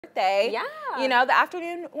birthday, Yeah. you know, the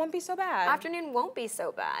afternoon won't be so bad. Afternoon won't be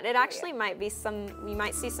so bad. It actually might be you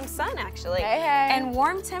might see some sun actually. Hey, hey. And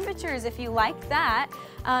warm temperatures if you like that.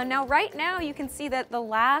 Now right now you can see that the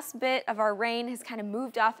last bit of our rain has kind of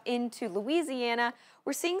moved off into Louisiana.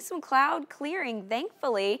 We're seeing some cloud clearing,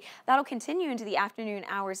 thankfully. That'll continue into the afternoon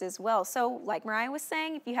hours as well. So like Mariah was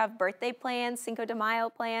saying, if you have birthday plans, Cinco de Mayo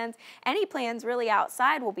plans, any plans really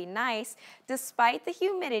outside will be nice despite the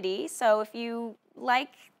humidity. So if you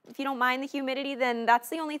don't mind the humidity, then that's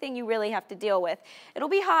the only thing you really have to deal with. It'll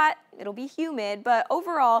be hot, it'll be humid, but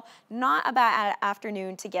overall, not a bad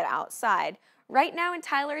afternoon to get outside. Right now in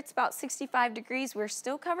Tyler, it's about 65 degrees. We're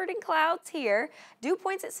still covered in clouds here. Dew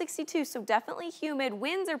point's at 62, so definitely humid.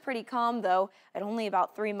 Winds are pretty calm though, at only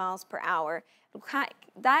about 3 miles per hour.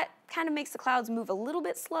 That kind of makes the clouds move a little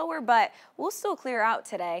bit slower, but we'll still clear out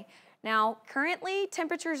today. Now, currently,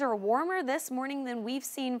 temperatures are warmer this morning than we've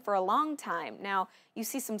seen for a long time. Now, you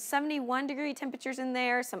see some 71-degree temperatures in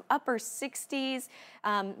there, some upper 60s.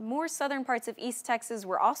 More southern parts of East Texas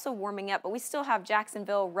were also warming up, but we still have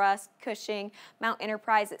Jacksonville, Rusk, Cushing, Mount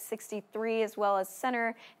Enterprise at 63, as well as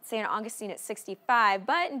Center, San Augustine at 65.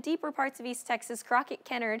 But in deeper parts of East Texas, Crockett,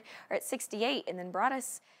 Kennard are at 68, and then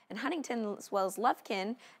Broadus and Huntington, as well as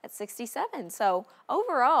Lufkin at 67. So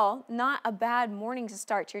overall, not a bad morning to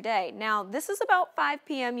start your day. Now, this is about 5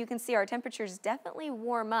 p.m. You can see our temperatures definitely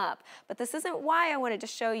warm up, but this isn't why I wanted to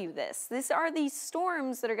show you this. These are these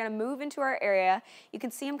storms that are going to move into our area. You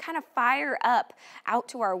can see them kind of fire up out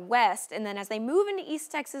to our west, and then as they move into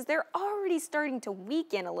East Texas, they're already starting to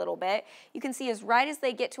weaken a little bit. You can see as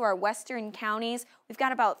they get to our western counties, we've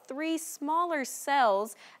got about 3 smaller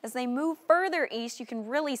cells. As they move further east, you can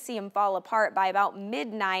really see them fall apart by about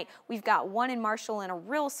midnight. We've got one in Marshall and a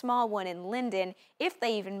real small one in Linden, if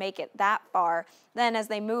they even make it that far. Then as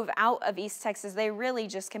they move out of East Texas, they really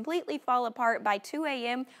just completely fall apart. By 2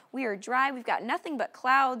 a.m., we are dry. We've got nothing but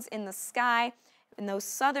clouds in the sky, and those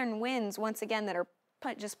southern winds, once again, that are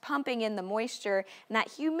just pumping in the moisture, and that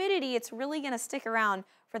humidity, it's really going to stick around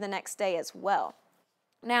for the next day as well.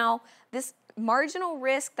 Now, this marginal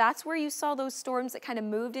risk, that's where you saw those storms that kind of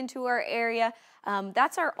moved into our area.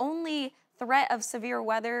 That's our only threat of severe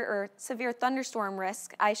weather, or severe thunderstorm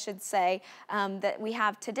risk, I should say, that we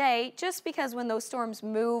have today, just because when those storms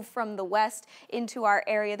move from the west into our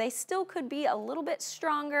area, they still could be a little bit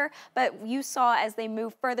stronger, but you saw as they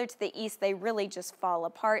move further to the east, they really just fall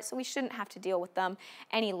apart, so we shouldn't have to deal with them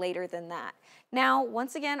any later than that. Now,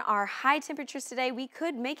 once again, our high temperatures today, we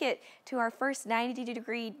could make it to our first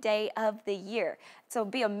 90-degree day of the year. So it'll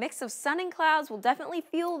be a mix of sun and clouds. We'll definitely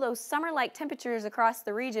feel those summer-like temperatures across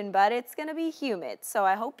the region, but it's going to be humid. So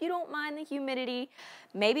I hope you don't mind the humidity.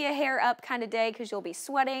 Maybe a hair up kind of day because you'll be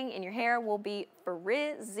sweating and your hair will be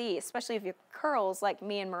frizzy, especially if you curls like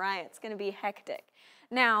me and Mariah. It's going to be hectic.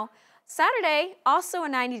 Now, Saturday, also a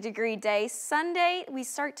 90-degree day. Sunday, we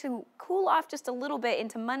start to cool off just a little bit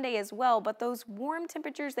into Monday as well, but those warm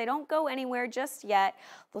temperatures, they don't go anywhere just yet.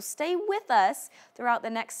 They'll stay with us throughout the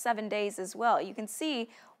next 7 days as well. You can see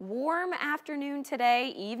warm afternoon today,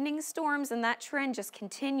 evening storms, and that trend just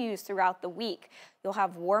continues throughout the week. You'll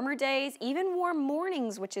have warmer days, even warm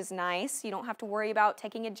mornings, which is nice. You don't have to worry about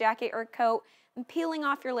taking a jacket or a coat and peeling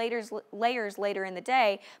off your layers later in the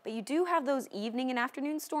day, but you do have those evening and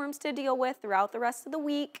afternoon storms to deal with throughout the rest of the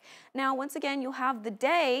week. Now, once again, you'll have the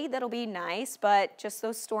day that'll be nice, but just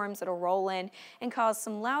those storms that'll roll in and cause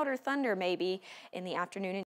some louder thunder maybe in the afternoon.